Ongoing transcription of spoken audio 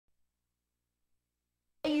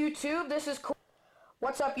YouTube?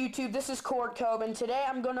 What's up, YouTube? This is Cord and today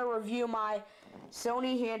I'm going to review my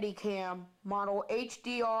Sony Handycam model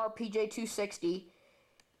HDR-PJ260.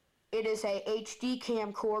 It is a HD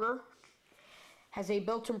camcorder, has a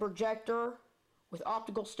built-in projector with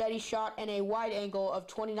optical steady shot and a wide angle of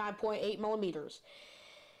 29.8 millimeters.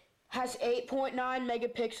 Has 8.9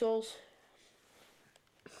 megapixels,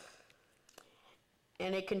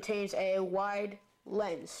 and it contains a wide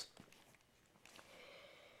lens.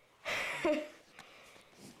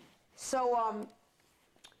 So,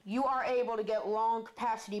 you are able to get long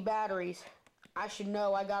capacity batteries. I should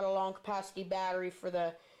know I got a long capacity battery for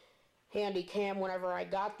the Handycam whenever I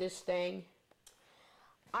got this thing.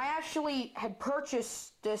 I actually had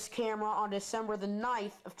purchased this camera on December the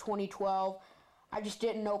 9th of 2012. I just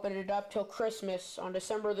didn't open it up till Christmas on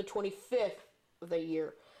December the 25th of the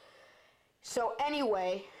year. So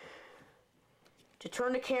anyway, to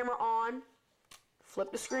turn the camera on,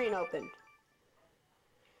 flip the screen open.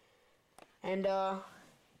 And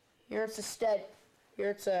here it's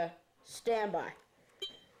a standby.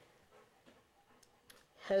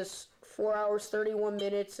 Has 4 hours 31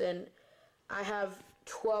 minutes, and I have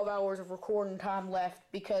 12 hours of recording time left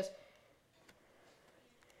because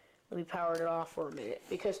let me power it off for a minute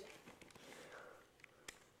because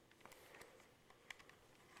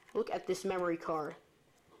look at this memory card.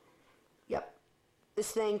 Yep, this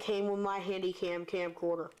thing came with my Handycam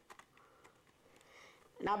camcorder.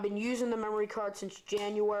 And I've been using the memory card since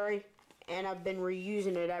January, and I've been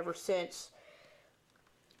reusing it ever since.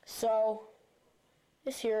 So,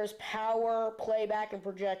 this here is power, playback, and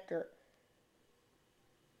projector.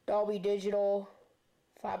 Dolby Digital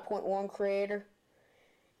 5.1 Creator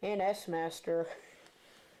and S-Master.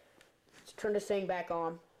 Let's turn this thing back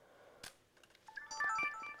on.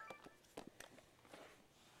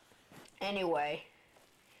 Anyway,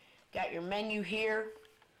 got your menu here.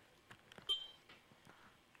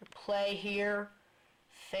 Play here,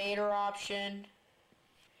 fader option,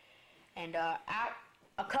 and at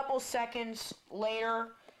a couple seconds later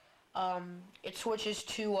it switches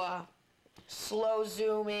to slow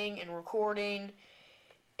zooming and recording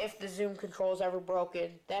if the zoom control is ever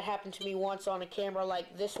broken. That happened to me once on a camera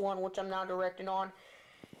like this one, which I'm now directing on.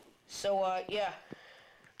 So yeah,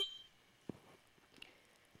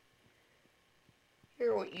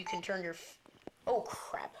 here you can turn your oh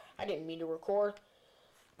crap, I didn't mean to record.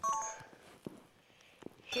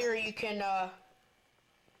 Here you can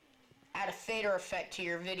add a fader effect to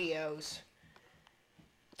your videos,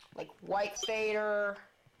 like white fader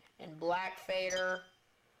and black fader.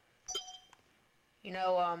 You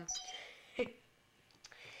know,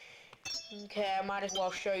 okay, I might as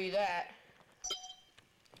well show you that.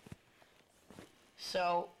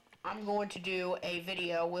 So, I'm going to do a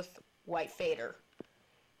video with white fader.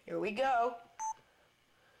 Here we go.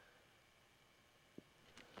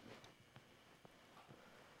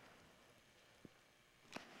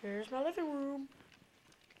 Here's my living room.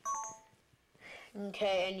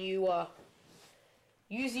 Okay, and you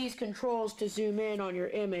use these controls to zoom in on your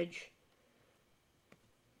image.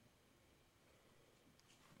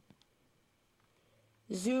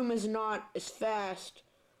 Zoom is not as fast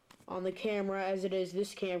on the camera as it is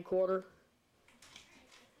this camcorder.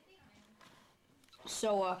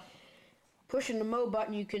 So, pushing the mode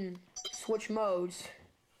button, you can switch modes,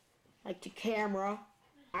 like to camera.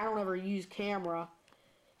 I don't ever use camera.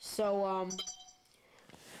 So,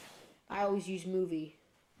 I always use movie.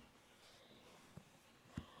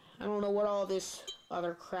 I don't know what all this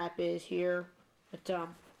other crap is here, but,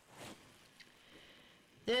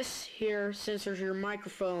 this here censors your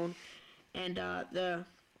microphone and,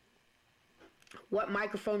 what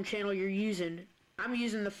microphone channel you're using. I'm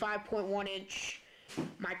using the 5.1 inch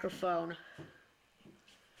microphone.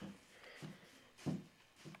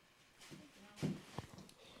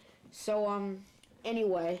 So,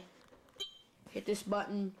 anyway, hit this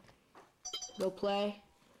button, go play,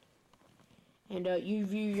 and you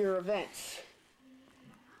view your events.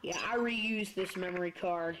 Yeah, I reused this memory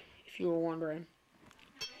card, if you were wondering.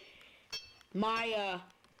 My,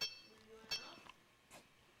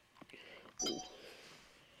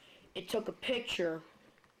 it took a picture.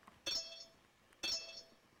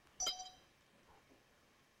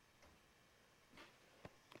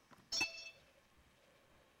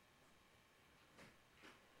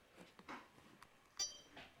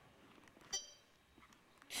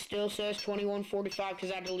 Still says 2145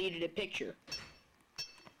 because I deleted a picture.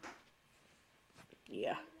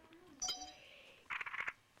 Yeah.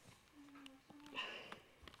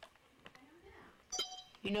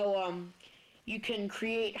 You know, you can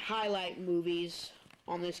create highlight movies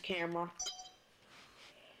on this camera.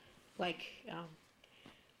 Like,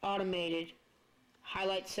 automated.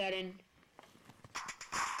 Highlight setting.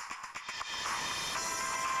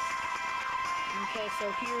 Okay,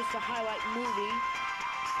 so here's the highlight movie.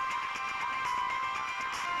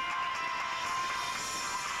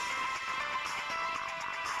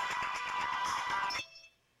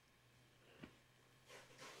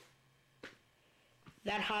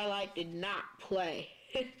 That highlight did not play.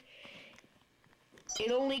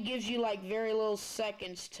 It only gives you like very little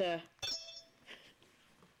seconds to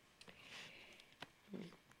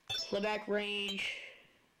playback range.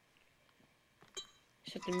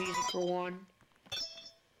 Set the music for 1.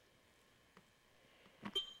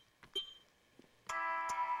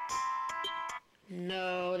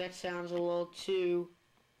 No, that sounds a little too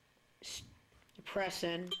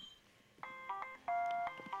depressing.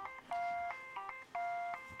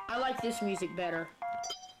 I like this music better.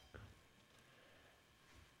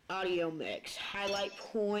 Audio mix, highlight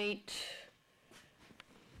point.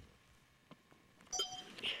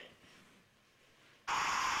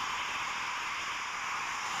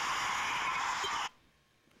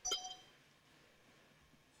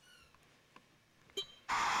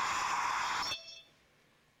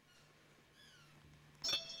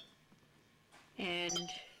 And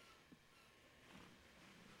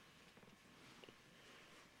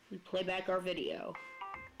we play back our video.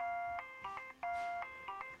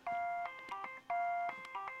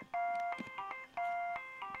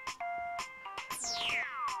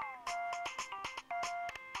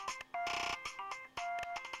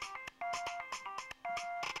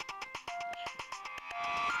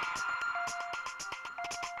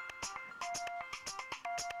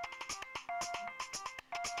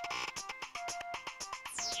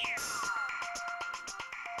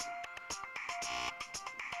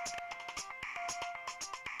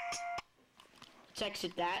 Let's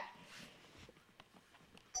exit that.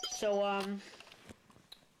 So,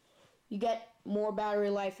 you get more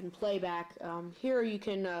battery life and playback. Here you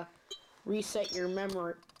can reset your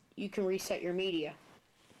memory. You can reset your media.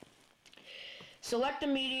 Select the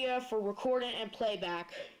media for recording and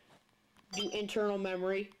playback. Do internal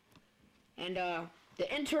memory. And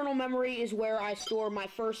the internal memory is where I store my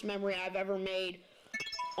first memory I've ever made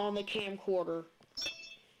on the camcorder.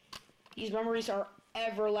 These memories are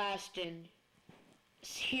everlasting.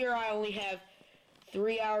 Here I only have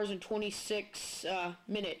 3 hours and 26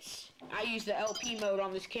 minutes. I use the LP mode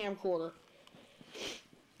on this camcorder.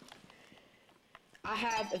 I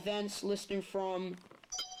have events listing from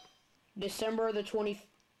December the 20th.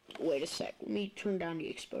 Wait a sec. Let me turn down the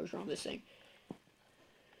exposure on this thing.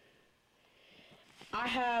 I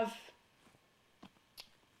have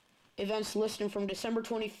events listing from December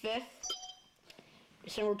 25th,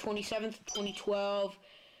 December 27th, 2012,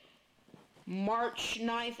 March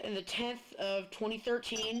 9th and the 10th of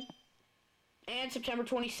 2013, and September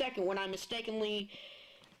 22nd, when I mistakenly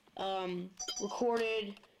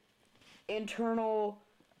recorded internal,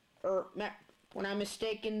 when I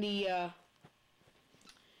mistaken the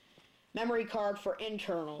memory card for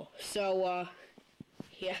internal. So,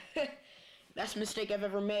 yeah, that's a mistake I've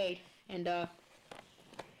ever made. And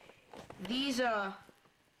these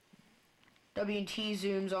W&T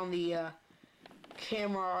zooms on the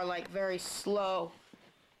camera are like very slow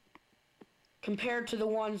compared to the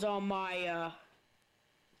ones on my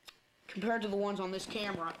compared to the ones on this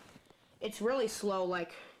camera. It's really slow.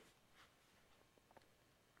 Like,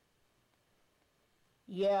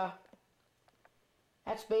 yeah,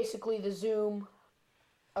 that's basically the zoom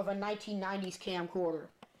of a 1990s camcorder.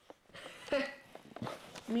 I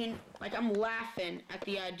mean, like, I'm laughing at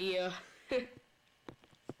the idea.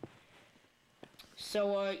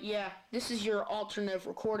 So, yeah, this is your alternate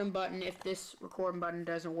recording button if this recording button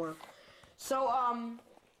doesn't work. So,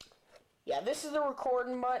 yeah, this is the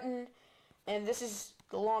recording button, and this is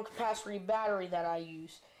the long capacity battery that I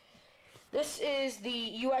use. This is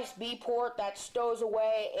the USB port that stows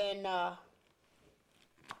away in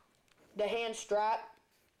the hand strap.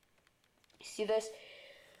 See this?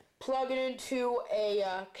 Plug it into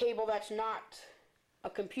a cable that's not a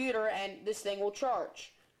computer, and this thing will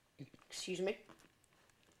charge. Excuse me.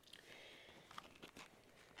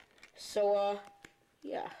 So,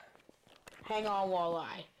 yeah. Hang on while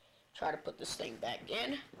I try to put this thing back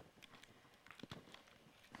in.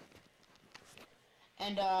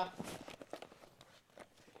 And, I'm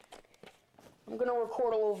gonna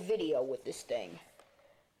record a little video with this thing.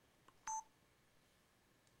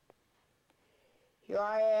 Here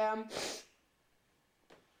I am,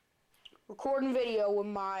 recording video with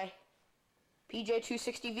my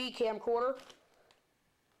PJ260V camcorder.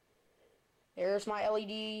 There's my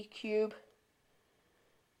LED cube.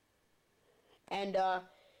 And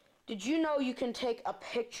Did you know you can take a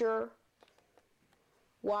picture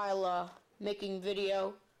while making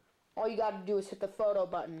video? All you got to do is hit the photo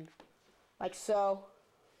button, like so.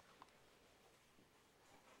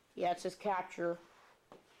 Yeah, it says capture.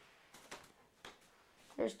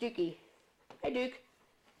 There's Dookie. Hey, Duke.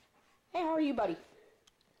 Hey, how are you, buddy?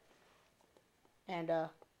 And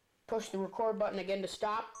push the record button again to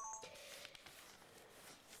stop.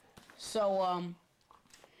 So,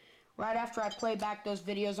 right after I play back those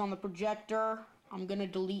videos on the projector, I'm gonna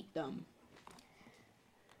delete them.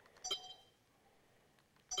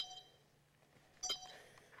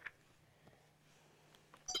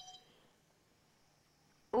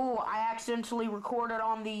 Ooh, I accidentally recorded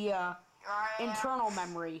on the internal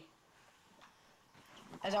memory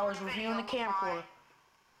as I was reviewing the camcorder.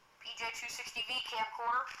 PJ260V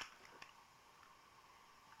camcorder.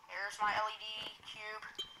 There's my LED cube.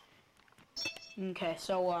 Okay,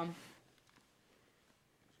 so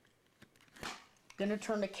gonna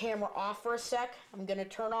turn the camera off for a sec. I'm gonna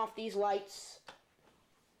turn off these lights.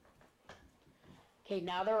 Okay,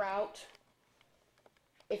 now they're out.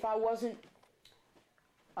 If I wasn't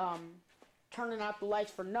turning out the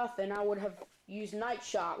lights for nothing, I would have used night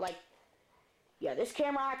shot. Like, yeah, this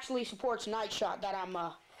camera actually supports night shot that I'm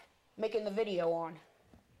making the video on.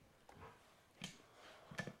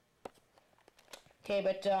 Okay,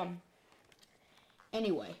 but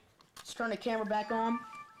anyway, let's turn the camera back on.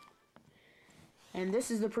 And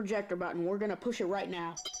this is the projector button. We're gonna push it right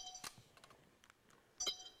now.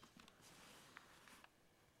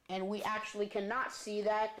 And we actually cannot see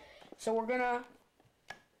that, so we're gonna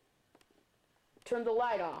turn the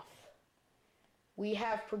light off. We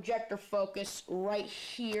have projector focus right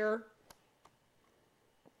here.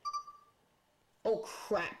 Oh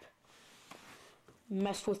crap.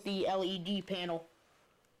 Messed with the LED panel.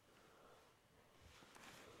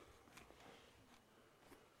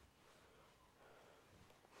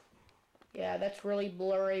 Yeah, that's really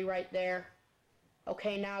blurry right there.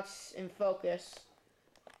 Okay, now it's in focus.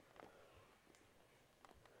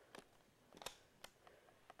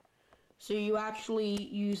 So you actually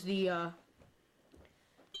use the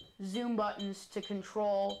zoom buttons to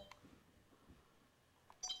control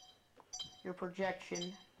your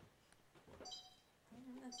projection.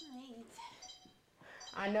 That's neat.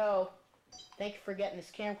 I know. Thank you for getting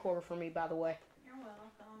this camcorder for me, by the way. You're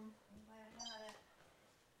welcome. I'm glad I got it.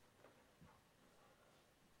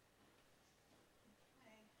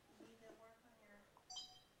 Hey, you need to work on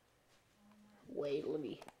your... Wait, let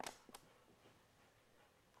me...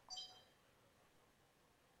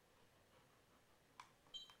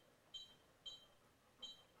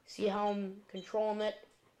 See how I'm controlling it?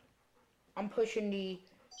 I'm pushing the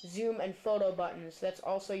zoom and photo buttons. That's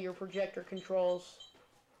also your projector controls.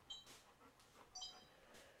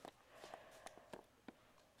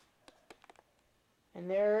 And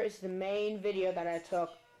there is the main video that I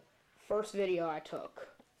took. First video I took.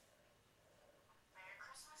 Merry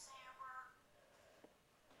Christmas, Amber.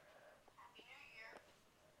 Happy New Year.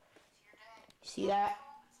 It's your day. You see that?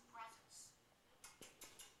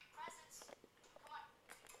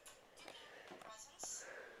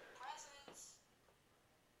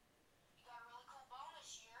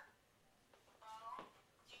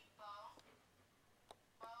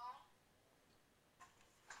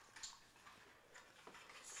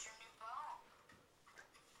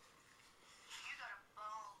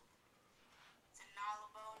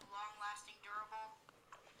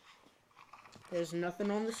 There's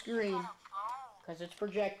nothing on the screen because it's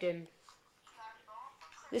projecting.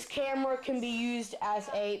 This camera can be used as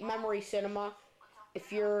a memory cinema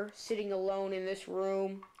if you're sitting alone in this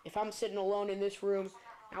room. If I'm sitting alone in this room,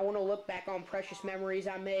 I want to look back on precious memories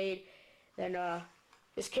I made, then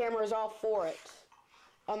this camera is all for it.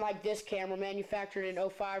 Unlike this camera manufactured in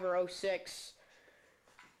 05 or 06.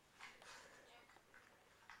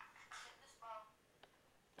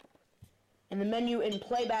 In the menu in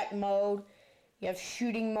playback mode, you have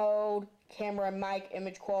shooting mode, camera and mic,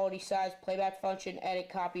 image quality, size, playback function, edit,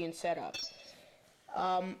 copy, and setup.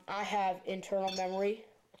 I have internal memory.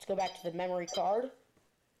 Let's go back to the memory card.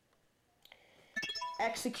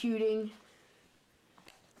 Executing.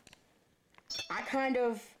 I kind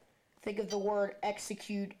of think of the word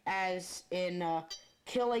execute as in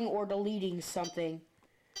killing or deleting something.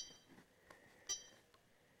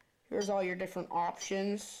 Here's all your different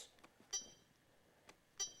options.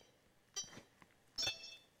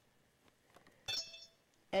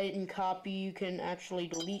 Edit and copy, you can actually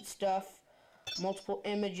delete stuff, multiple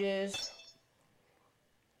images,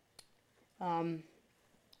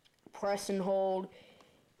 press and hold,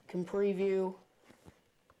 you can preview,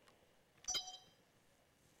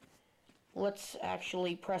 let's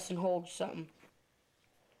actually press and hold something.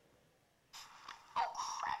 Oh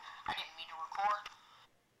crap, I didn't mean to record.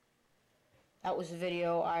 That was a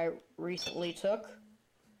video I recently took.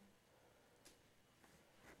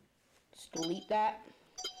 Let's delete that.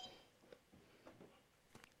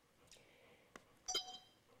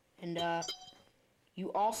 And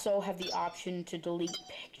you also have the option to delete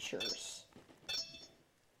pictures.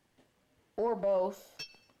 Or both.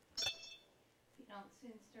 If you don't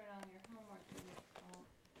soon start on your homework, then it's all.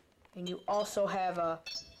 And you also have the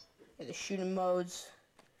shooting modes,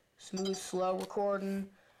 smooth, slow recording.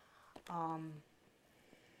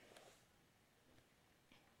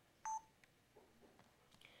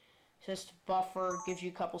 Just buffer, gives you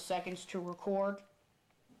a couple seconds to record.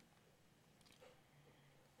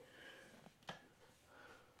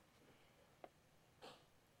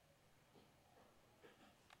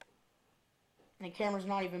 And the camera's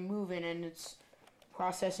not even moving and it's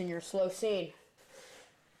processing your slow scene.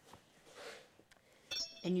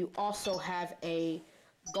 And you also have a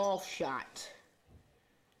golf shot.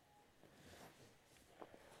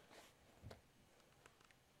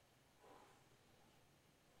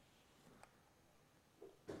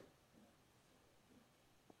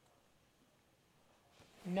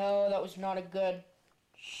 No, that was not a good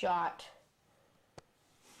shot.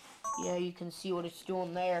 Yeah, you can see what it's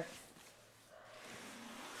doing there.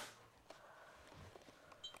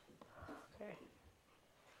 Okay.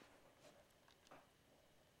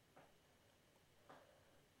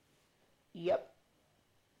 Yep.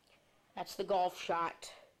 That's the golf shot.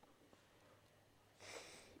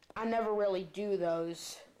 I never really do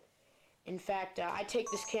those. In fact, I take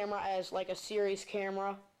this camera as like a serious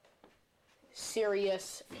camera. Sorry.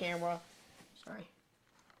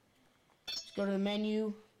 Let's go to the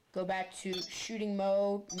menu, go back to shooting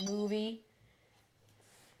mode, movie.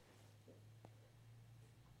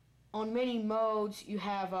 On many modes, you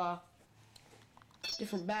have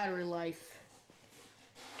different battery life.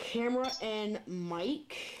 Camera and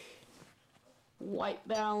mic, white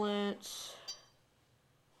balance,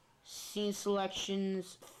 scene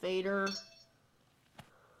selections, fader,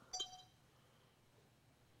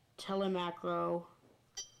 telemacro,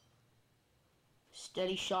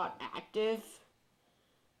 steady shot active,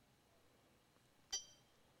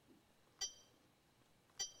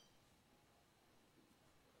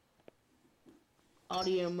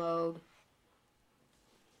 audio mode,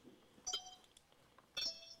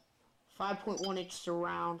 5.1 inch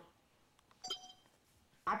surround.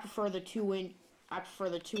 I prefer the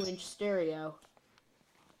 2-inch stereo.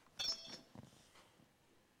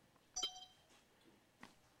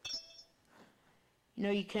 You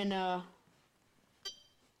know, you can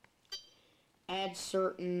add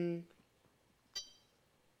certain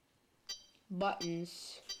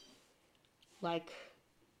buttons like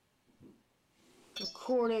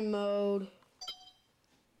recording mode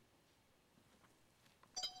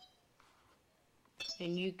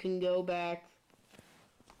and you can go back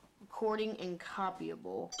recording and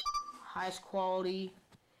copyable, highest quality,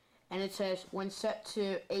 and it says when set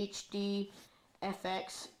to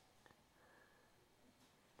HDFX,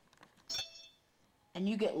 and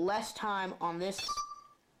you get less time on this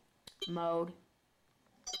mode,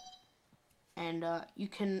 and you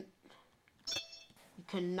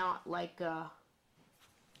cannot like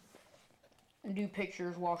do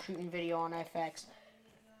pictures while shooting video on FX.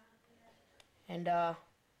 And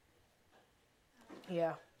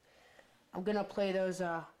yeah, I'm gonna play those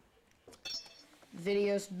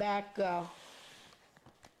videos back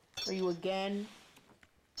for you again.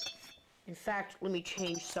 In fact, let me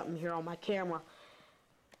change something here on my camera.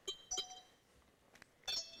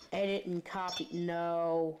 Edit and copy.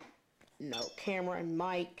 No, camera and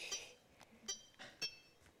mic.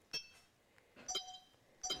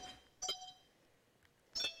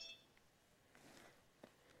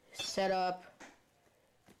 Setup,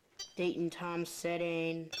 date and time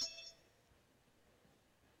setting,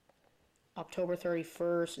 October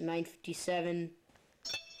 31st, 9:57.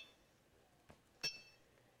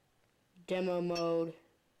 Demo mode.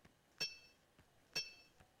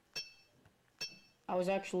 I was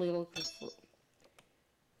actually looking for...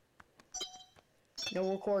 No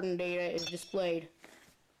recording data is displayed.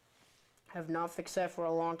 I have not fixed that for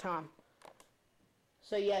a long time.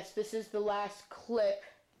 So yes, this is the last clip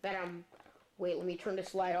that I'm... Wait, let me turn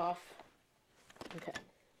this light off. Okay.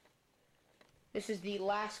 This is the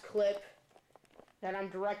last clip that I'm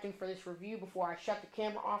directing for this review before I shut the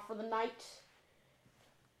camera off for the night.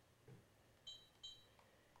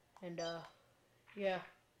 And, yeah.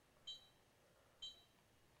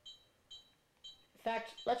 In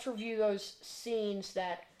fact, let's review those scenes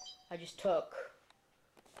that I just took.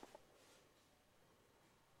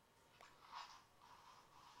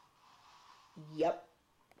 Yep.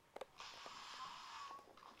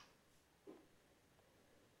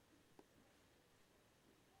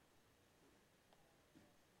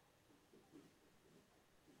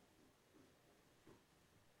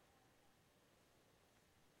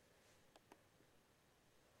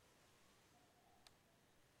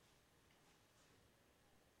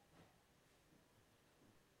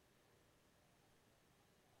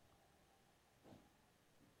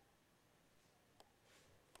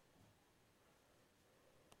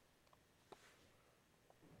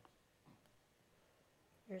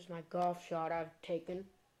 Here's my golf shot I've taken.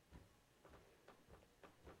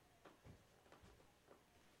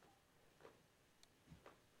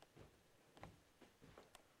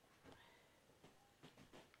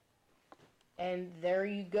 And there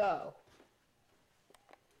you go.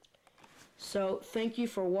 So, thank you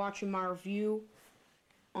for watching my review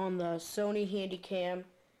on the Sony Handycam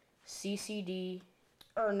CCD,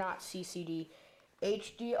 or not CCD,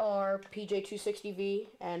 HDR-PJ260V,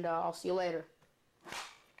 and I'll see you later.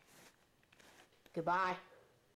 Goodbye.